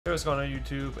Hey, what's going on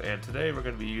YouTube? And today we're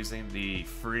going to be using the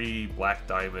free Black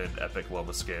Diamond Epic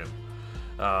Loba Skin.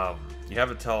 You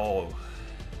have until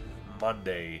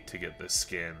Monday to get this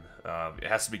skin. It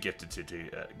has to be gifted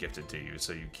to you,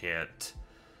 so you can't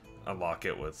unlock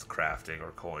it with crafting or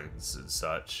coins and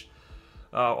such.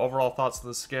 Overall thoughts on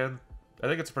the skin? I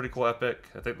think it's a pretty cool epic.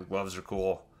 I think the gloves are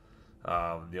cool.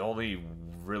 The only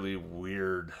really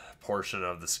weird portion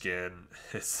of the skin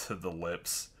is the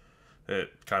lips.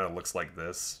 It kind of looks like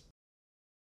this.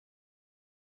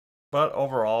 But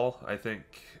overall, I think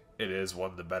it is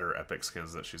one of the better epic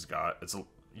skins that she's got. It's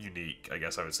unique, I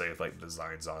guess I would say, with like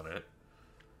designs on it.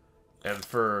 And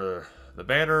for the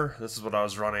banner, this is what I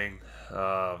was running.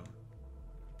 I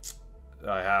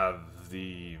have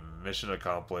the mission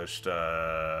accomplished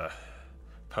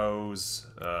pose.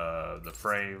 The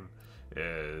frame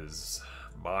is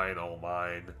mine, oh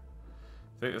mine.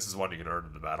 I think this is one you can earn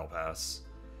in the battle pass.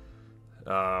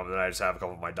 Then I just have a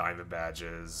couple of my diamond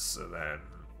badges, and then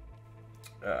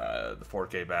the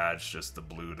 4K badge, just the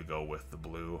blue to go with the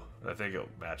blue. I think it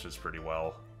matches pretty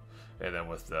well. And then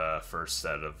with the first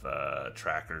set of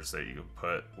trackers that you can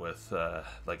put with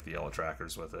like the yellow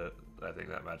trackers with it, I think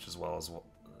that matches well as well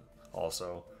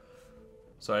also.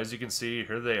 So as you can see,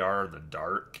 here they are in the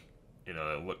dark. You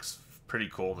know, it looks pretty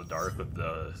cool in the dark with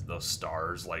those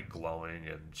stars like glowing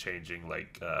and changing,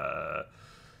 like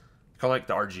kind of like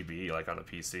the RGB, like on a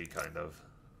PC, kind of.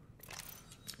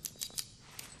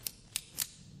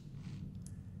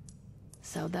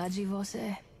 Saudade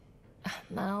você?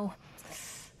 Não.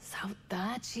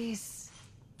 Saudades.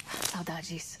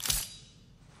 Saudades.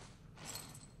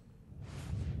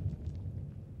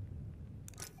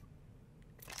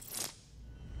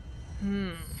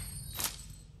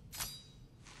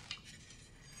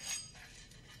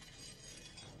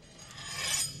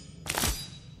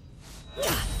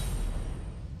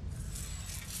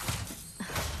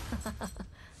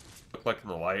 Look like in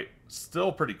the light,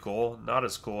 still pretty cool. Not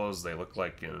as cool as they look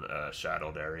like in a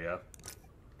shadowed area.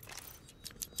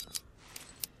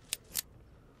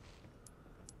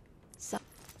 And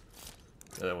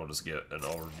then we'll just get an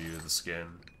overview of the skin.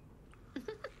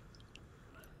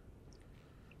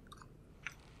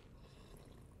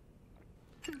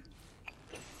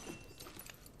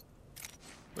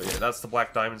 But yeah, that's the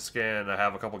Black Diamond skin. I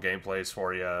have a couple gameplays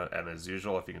for you, and as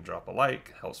usual, if you can drop a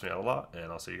like, helps me out a lot,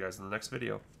 and I'll see you guys in the next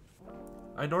video.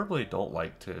 I normally don't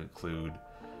like to include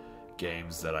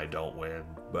games that I don't win,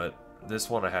 but this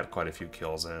one I had quite a few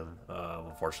kills in.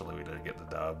 Unfortunately, we didn't get the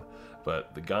dub,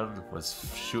 but the gun was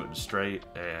shooting straight,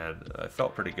 and I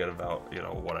felt pretty good about, you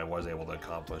know, what I was able to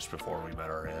accomplish before we met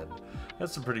our end. Had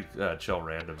some pretty chill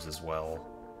randoms as well.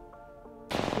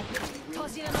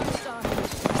 Tossing another star.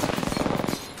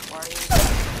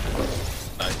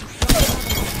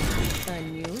 A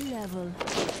new level.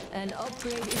 An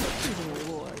upgrade is a fitting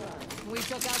reward. We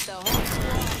took out the whole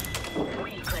squad.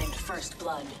 We claimed first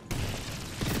blood.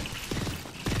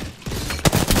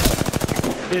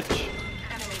 Bitch.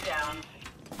 Enemy down.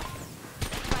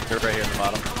 They're right here in the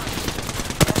bottom.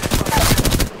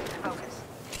 Focus.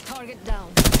 Target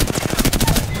down.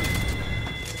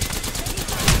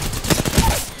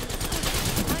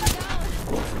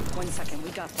 1 second,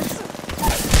 we got this.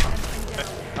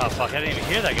 Oh fuck, I didn't even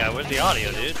hear that guy. Where's the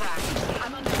audio, dude?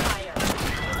 I'm under fire.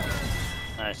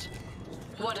 Nice.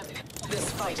 What if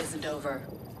this fight isn't over?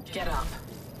 Get up.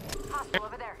 Hostile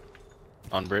over there.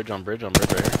 On bridge right here.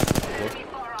 Enemy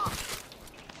far off.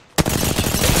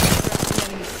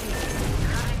 Enemy shield.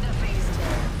 Cutting the phase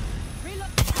tear.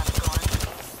 Reload. Half gone.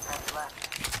 Half left.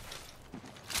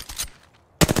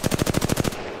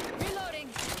 Reloading.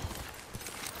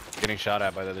 Getting shot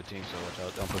at by the other team, so watch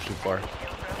out. Don't push too far.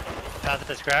 Path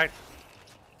is cracked.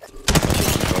 Don't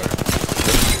push too far.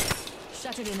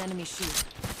 Shattered an enemy shield.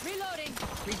 Reloading.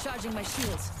 Recharging my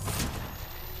shields.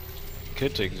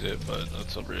 Could take it, but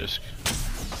that's a risk.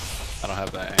 I don't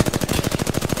have that angle.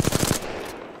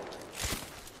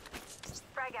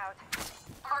 Frag out.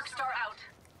 Arc star out.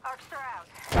 Arc star out.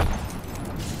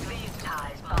 These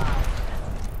ties bind.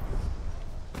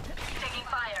 Taking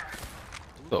fire.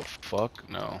 The fuck?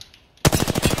 No.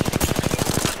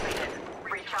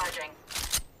 Recharging.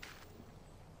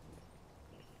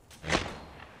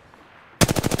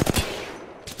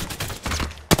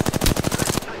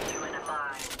 Put you in a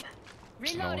bind.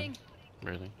 Reloading. No,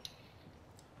 really?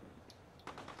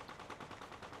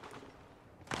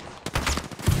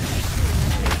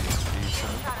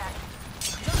 Shot at.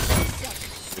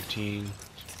 15.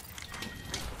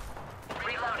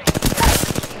 Reloading.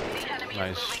 The enemy is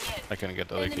Nice. moving in. I couldn't get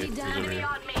the other Enemy kid. He's down. over Enemy here.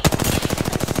 on me.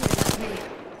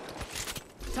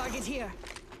 Target here.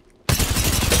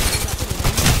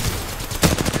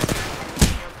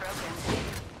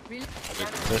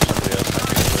 There's somebody else.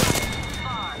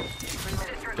 Far. 3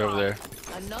 minutes They're over there.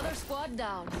 Another squad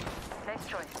down. Nice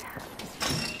choice.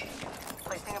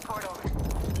 Placing a portal.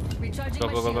 Recharging Go,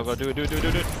 my go, go, go, go. shields. Do it.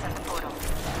 Send the portal.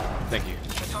 Thank you.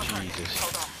 Hold Jesus.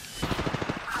 on.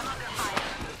 I'm under fire.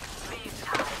 These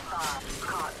times are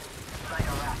caught like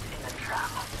a rat in a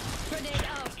trap. Grenade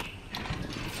out.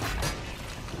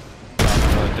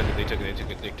 Oh, they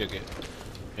took it.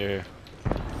 Here.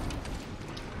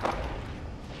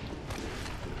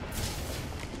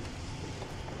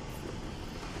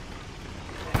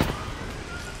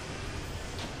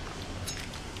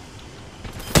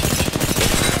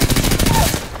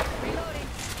 Reloading.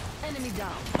 Enemy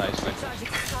down. Nice. Recharging.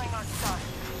 Showing our star.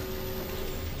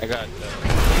 I got. Get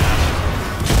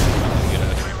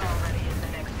We're already in the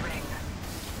next ring.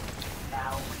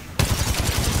 Now we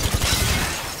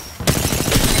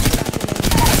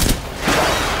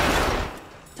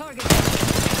Target.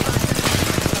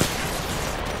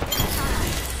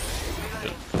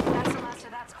 That's the last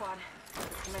of that squad.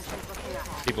 Dimensions looking up.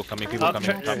 people coming. Oh, People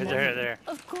coming. they're there.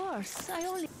 Of course. I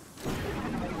only.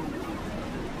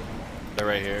 They're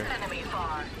right here. Enemy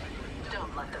far.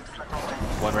 Don't let them slip away.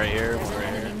 One right here. There's One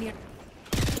an right enemy here. near.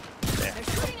 They're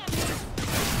shooting at me.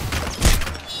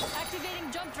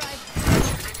 Activating jump drive.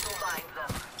 Visual blind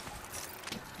them.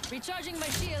 Recharging my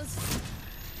shields.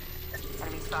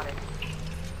 Enemy spotted.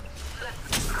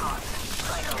 Let's caught.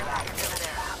 Like a rat in a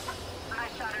trap. I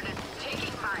shotted it.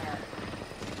 Taking fire.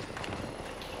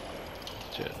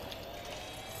 Shit.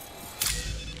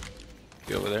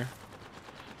 Get over there.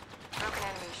 Broken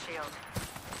enemy shield.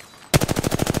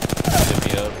 Hit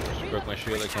me up. Just broke my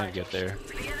shield. I can't get there.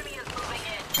 The enemy is moving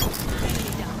in.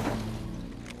 Enemy down.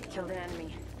 Killed an enemy.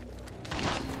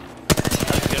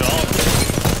 Let's get all of them.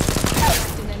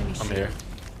 Cracked an enemy I'm shield. here.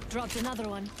 Dropped another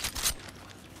one.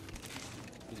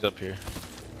 He's up here.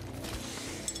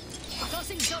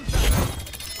 Tossing jump drive.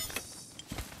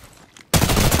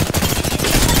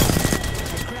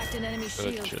 Cracked an enemy Good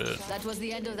shield. shit. That was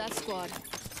the end of that squad.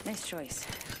 Nice choice.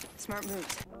 Smart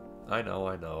moves. I know,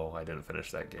 I didn't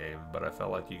finish that game, but I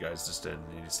felt like you guys just didn't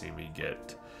need to see me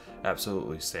get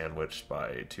absolutely sandwiched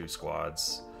by two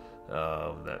squads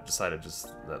that decided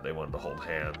just that they wanted to hold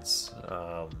hands.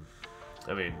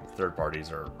 I mean, third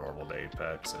parties are normal to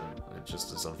Apex, and it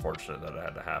just is unfortunate that it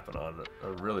had to happen on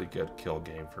a really good kill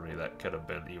game for me that could have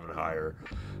been even higher.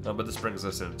 But this brings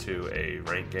us into a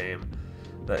rank game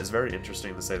that is very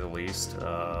interesting to say the least.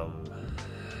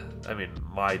 I mean,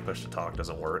 my push to talk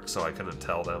doesn't work, so I couldn't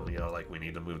tell them, you know, like, we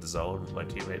need to move the zone. My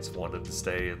teammates wanted to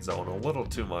stay in zone a little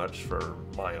too much for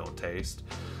my own taste,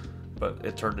 but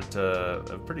it turned into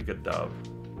a pretty good dub.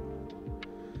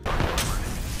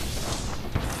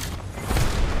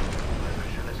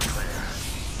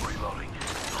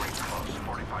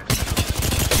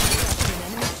 Cracked an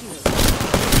enemy shield.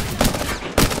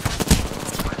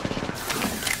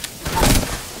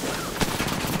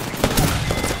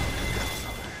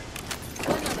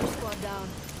 Another squad down.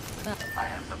 I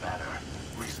have the matter.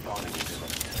 Respawning is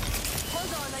imminent.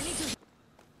 Hold on, I need to.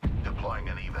 Deploying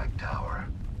an evac tower.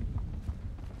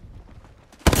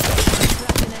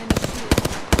 Cracked an enemy shield.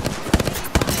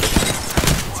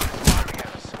 Firing at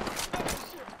us.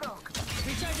 Shield broke.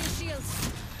 Recharging shields.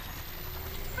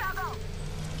 Bravo!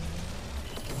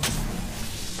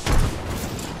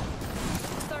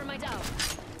 Thermite out.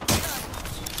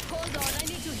 Hold on, I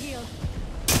need to heal.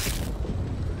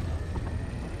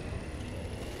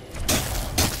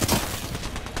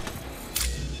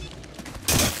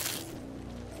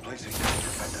 Placing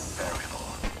independent variable.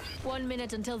 1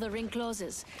 minute until the ring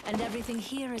closes, and everything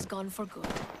here is gone for good.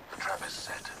 Trap is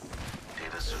set.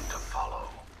 Data soon to follow.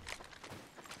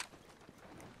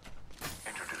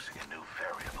 Introducing a new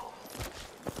variable.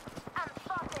 I'm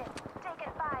spotted.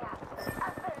 Taking fire.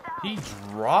 Up and down. He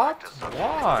dropped?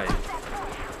 Why?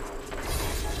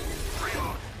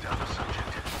 Reload. Down to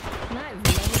subject. Not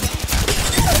really.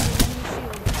 Enemy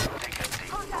shield. Take a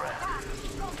deep breath.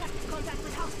 Contact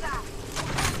with hostile.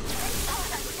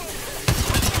 Contact with enemy.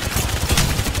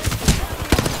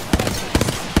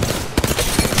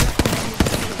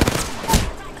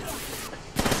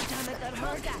 Damn it, that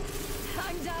hurt.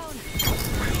 I'm down.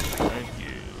 Thank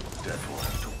you. Death will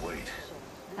have to wait.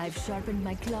 I've sharpened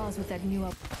my claws with that new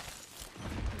up.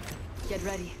 Get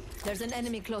ready. There's an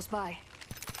enemy close by.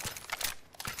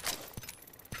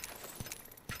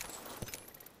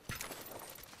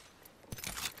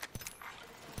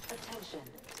 Attention,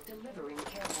 delivering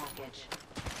care package.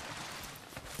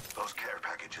 Those care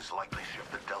packages likely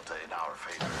shift the delta in our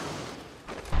favor.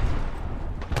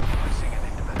 Placing an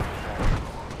independent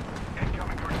variable.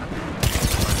 Incoming receptor.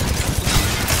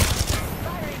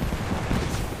 Firing.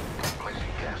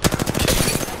 Placing gas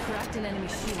trap. cracked an enemy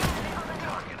shield.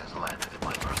 Target has landed in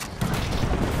my presence.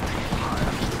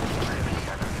 Fire. I have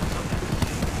shattered its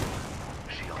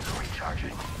ability. Shields are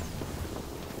recharging.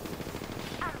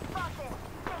 I'm spotted.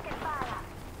 Taking fire.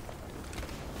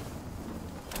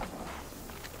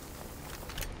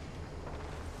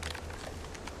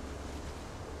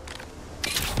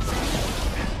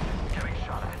 Getting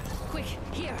shot at. Quick,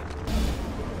 here.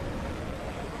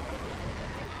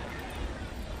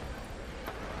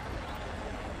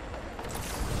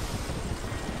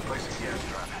 Placing the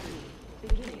airstrap.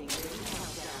 Beginning ring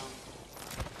countdown.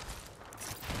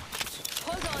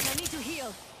 Hold on, I need to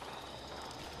heal.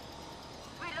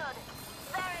 Reloaded.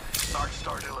 There. Dark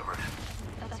Star delivered.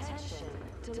 Attention.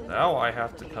 Delivery Now I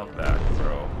have to come back,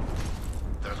 bro.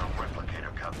 There's a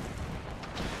replicator coming.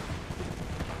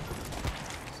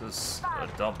 This is a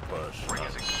dumb push. Ring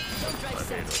is Don't drive I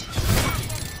hate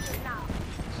set. it. Now.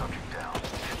 subject down.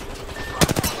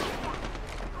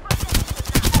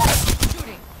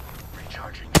 Shooting.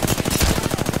 Recharging. To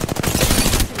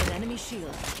an enemy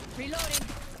shield. Reloading.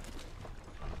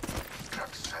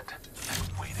 Trap set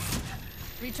and waiting.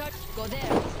 Recharge. Go there.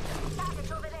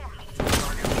 Target over there.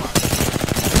 Target locked.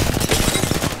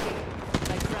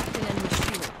 I cracked an enemy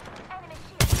shield. Enemy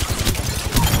shield.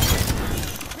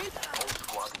 Whole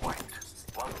squad wiped.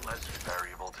 One less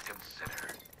variable to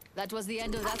consider. That was the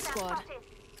end of that squad. Spotted.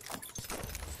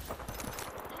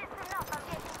 Listen up, I'm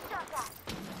getting shot at.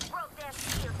 Broke their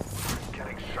shield.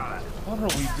 Getting shot at. What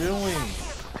are we doing?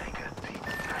 Take a deep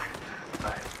breath.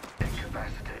 I'm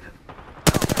incapacitated.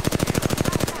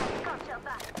 Got your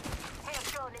back. Hair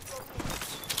drone is in here.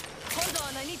 Hold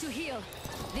on, I need to heal.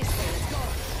 This way, let's go.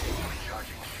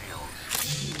 Recharging shields.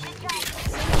 Recharge.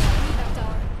 Send me that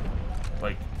tower.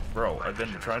 Like, bro, I've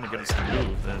been trying to get us to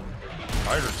move the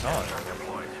entire time.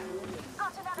 Deployed.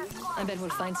 Got another squad. I bet we'll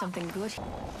find something good.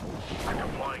 I'm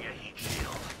deploying a heat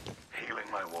shield. Healing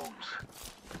my wounds.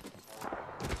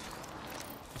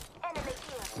 Enemy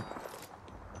killed.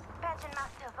 Patching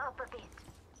myself up a bit.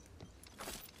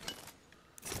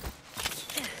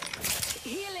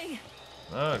 Healing.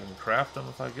 I can craft them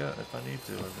if I need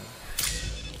to. I mean.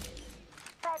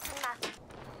 Patching myself.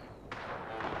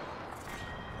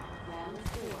 Round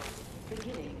 4.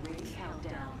 Beginning ring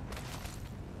countdown.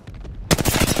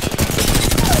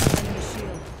 Enemy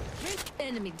shield.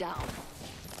 Enemy down.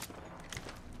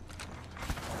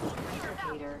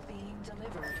 Replicator being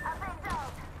delivered. I've been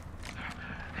down.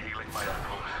 Healing my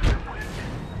uncles. Wind.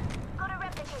 Got a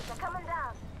replicator coming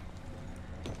down.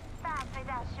 Fast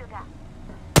without sugar.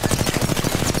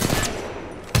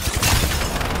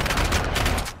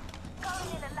 Going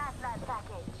in a lifeline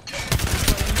package.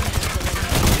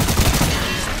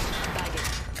 Bag it.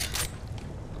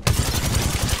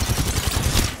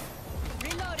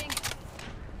 Reloading.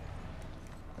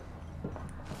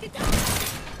 Get down.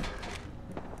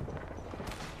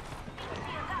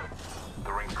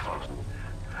 The ring's closed.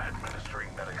 Administering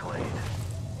medical aid.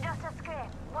 Just a scrape.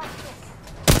 Watch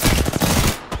this.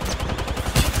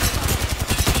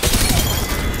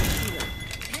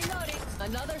 Reloading.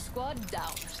 Another squad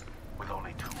down. With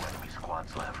only 2 enemy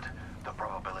squads left, the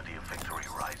probability of victory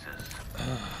rises.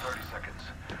 30 seconds.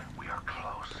 We are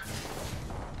close.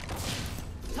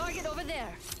 Target over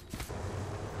there.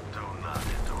 Do not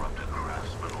interrupt a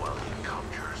craftsman while he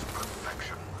conjures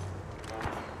perfection.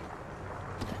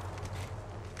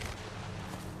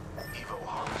 Evo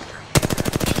harvester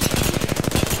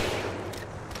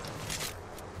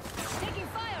Taking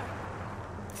fire.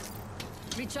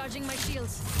 Recharging my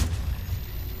shields.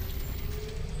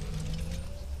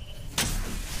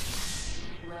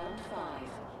 Round 5.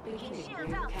 Beginning Shield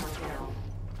ring up. countdown.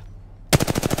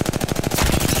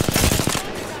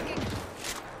 Attacking.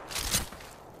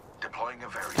 deploying a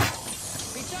variable.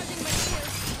 Recharging my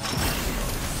shields.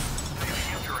 Feeling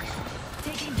injury.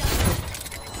 Taking down.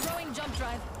 Throwing jump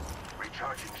drive.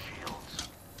 Recharging shields.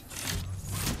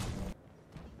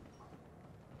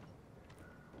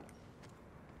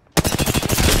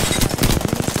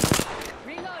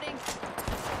 Reloading.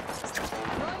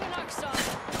 Throwing an arc star.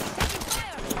 Taking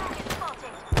fire. Target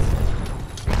spotted.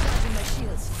 Recharging my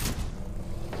shields.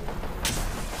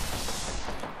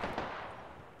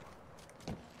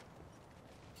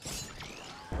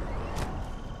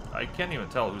 I can't even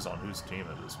tell who's on whose team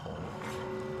at this point.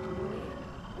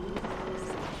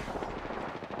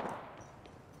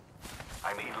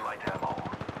 I need light ammo.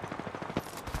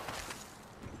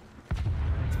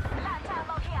 Light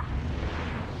ammo here.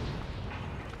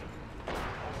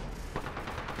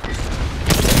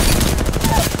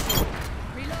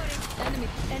 Reloading.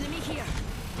 Enemy here.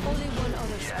 Only one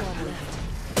other squad left.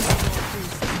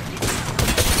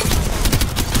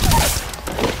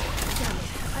 Damn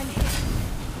it, I'm hit.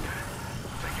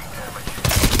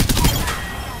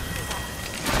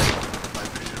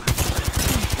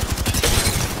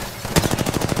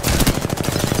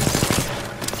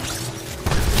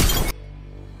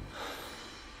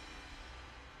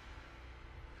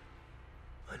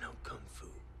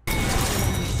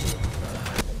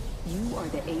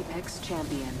 the Apex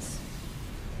Champions.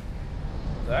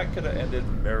 That could have ended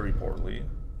very poorly,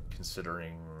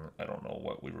 considering I don't know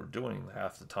what we were doing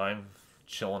half the time,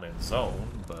 chilling in zone,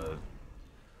 but...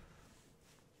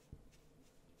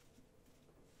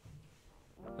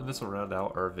 And this will round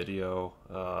out our video.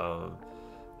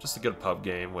 Just a good pub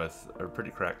game with a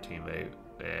pretty cracked teammate,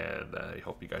 and I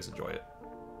hope you guys enjoy it.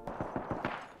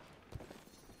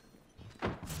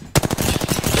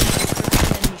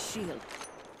 Enemy shield.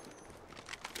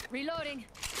 Reloading.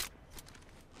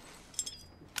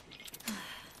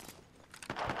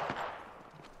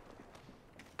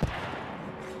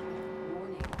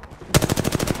 Warning.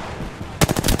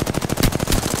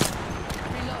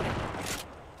 Reloading.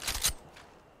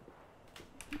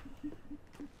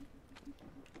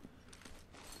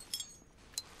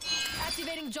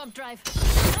 Activating jump drive.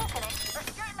 Opening. They're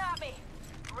shooting at me.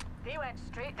 They went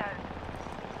straight down.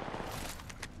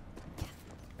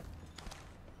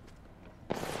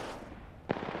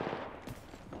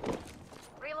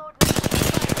 Reload.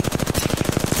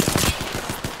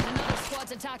 Another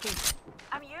squad's attacking.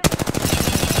 I'm using.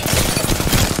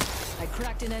 I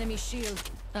cracked an enemy shield.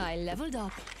 I leveled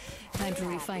up. Time to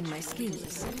refine my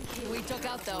skills. We took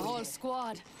out the whole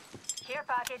squad. Care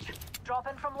package.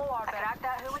 Dropping from low orbit. Crack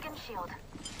that hooligan shield.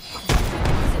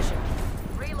 Position.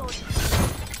 Reload.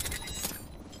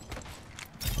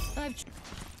 I've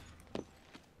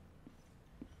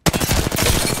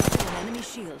an enemy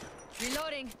shield.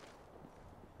 Reloading.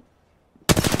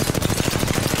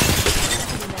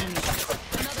 An enemy.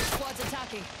 Another squad's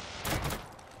attacking.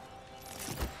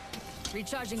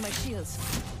 Recharging my shields.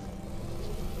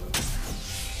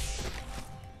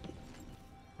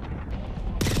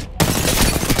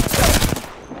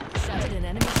 Shattered an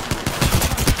enemy shield.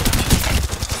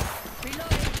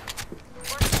 Reloading.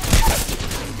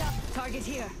 Target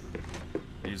here.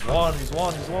 He's one, he's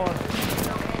one, he's one.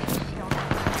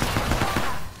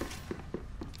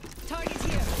 Target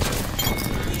here.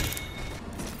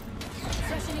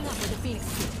 Freshening up with the Phoenix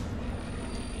kit.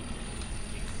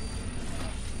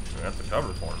 You have to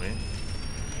cover for me.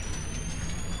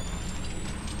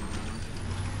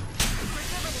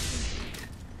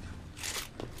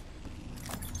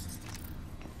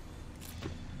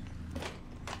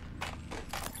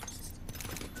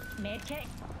 Medkit.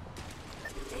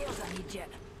 Tails on you, Jet.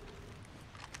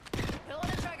 Pull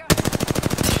the trigger.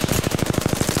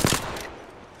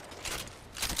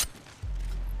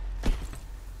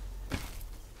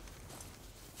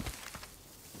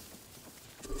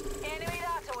 Enemy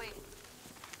that away.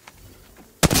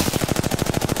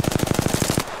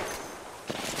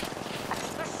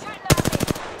 They're shooting at me.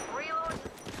 Reload.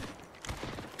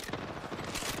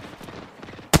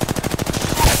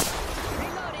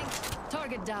 Reloading.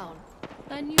 Target down.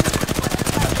 I knew.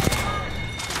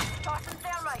 Tossing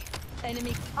thermite.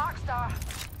 Enemy Arcstar.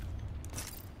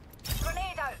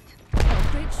 Grenade out.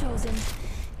 upgrade chosen.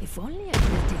 If only I could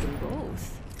have taken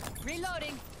both.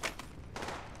 Reloading.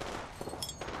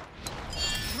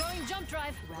 Throwing jump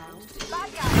drive. Round Bad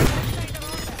guy.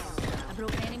 I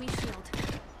broke enemy shield.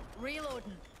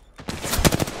 Reloading.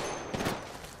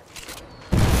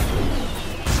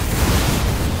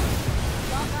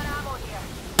 Lock on ammo here.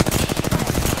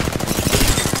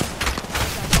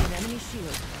 Got an enemy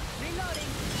shield. Reloading.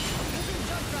 Using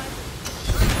jump drive.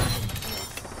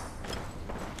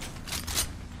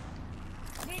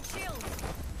 Need shield.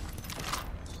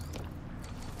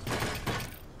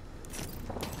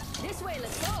 This way,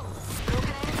 let's go. Broken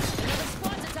in. Another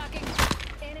squad's attacking.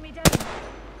 Enemy down.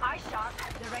 Eye sharp.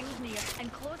 The ring's near.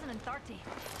 And closing in 30.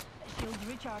 Shields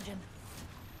recharging.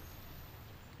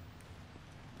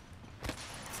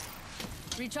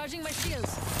 Recharging my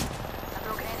shields. I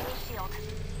broke an enemy shield.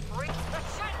 They're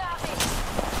shooting at me.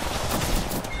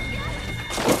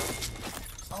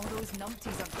 All those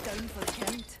numpties are down for the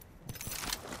count.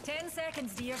 10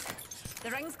 seconds, dears.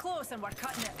 The ring's close and we're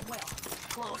cutting it. Well,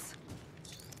 close.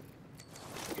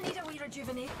 Need a wee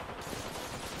rejuvenate.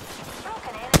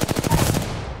 Broken enemy.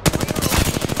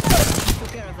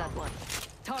 Took care of that one.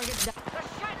 Target down. They're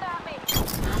shooting at me.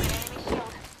 Broken enemy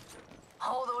shield.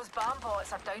 All those bomb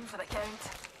bots are down for the count.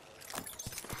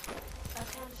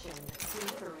 attention.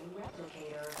 Delivering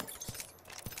replicator.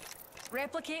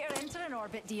 Replicator entering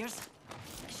orbit, dears.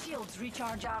 Shields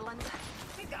recharge, Arland.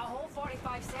 We've got a whole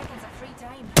 45 seconds of free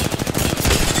time.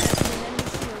 An enemy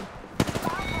shield.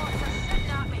 Bomb bots are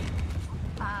shooting at me.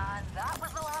 And that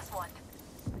was the last one.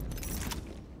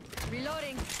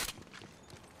 Reloading.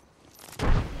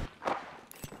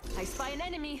 I spy an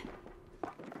enemy.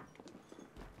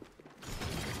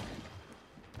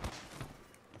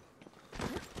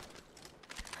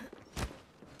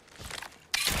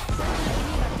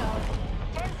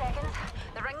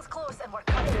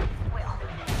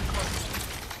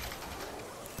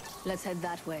 Let's head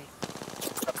that way.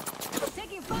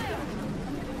 Taking fire!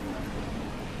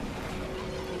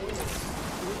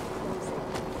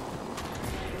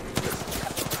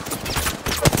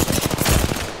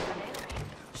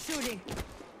 Shooting.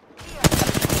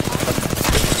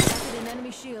 Spotted an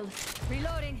enemy shield.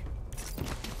 Reloading.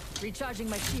 Recharging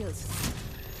my shields.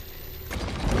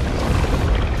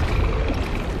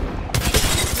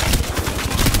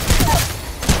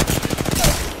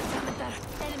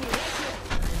 Enemy right here.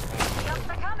 Just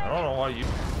for coming. I don't know why you.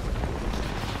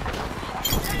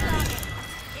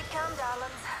 Keep calm,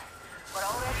 darlings. We're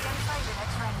already inside the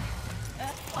next ring.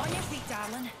 On your feet,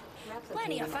 darling.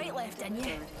 Plenty of fight left in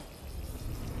you.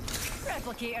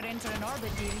 Replicator entering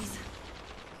orbit, dearies.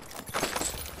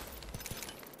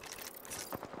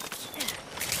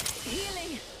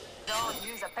 Healing. Don't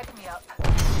use a pick-me-up.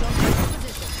 Jump into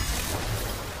position.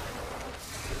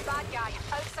 Bad guy,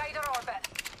 outside our orbit.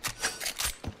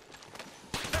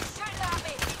 They're shooting at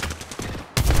me!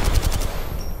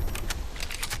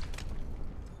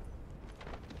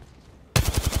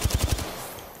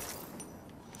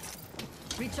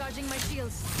 Recharging my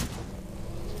shields.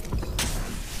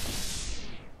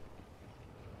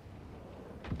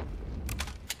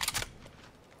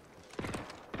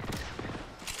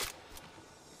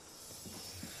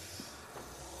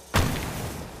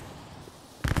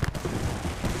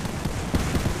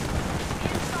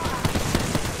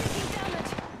 Taking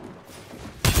damage!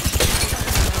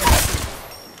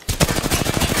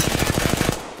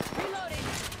 Reloading!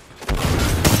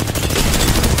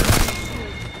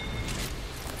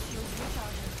 Shields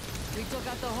recharging. We took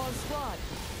out the whole squad.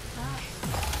 Aye.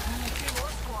 Only 2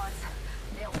 more squads.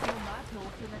 They'll feel my blow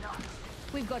soon enough.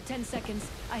 We've got 10 seconds.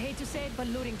 I hate to say it, but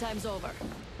looting time's over.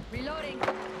 Reloading.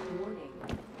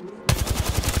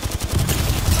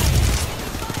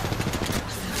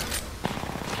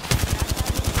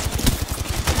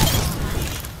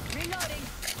 Reloading.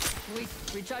 We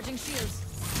recharging shields.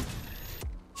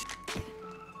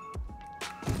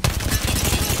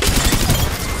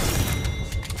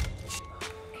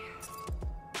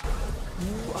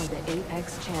 You are the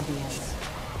Apex champions.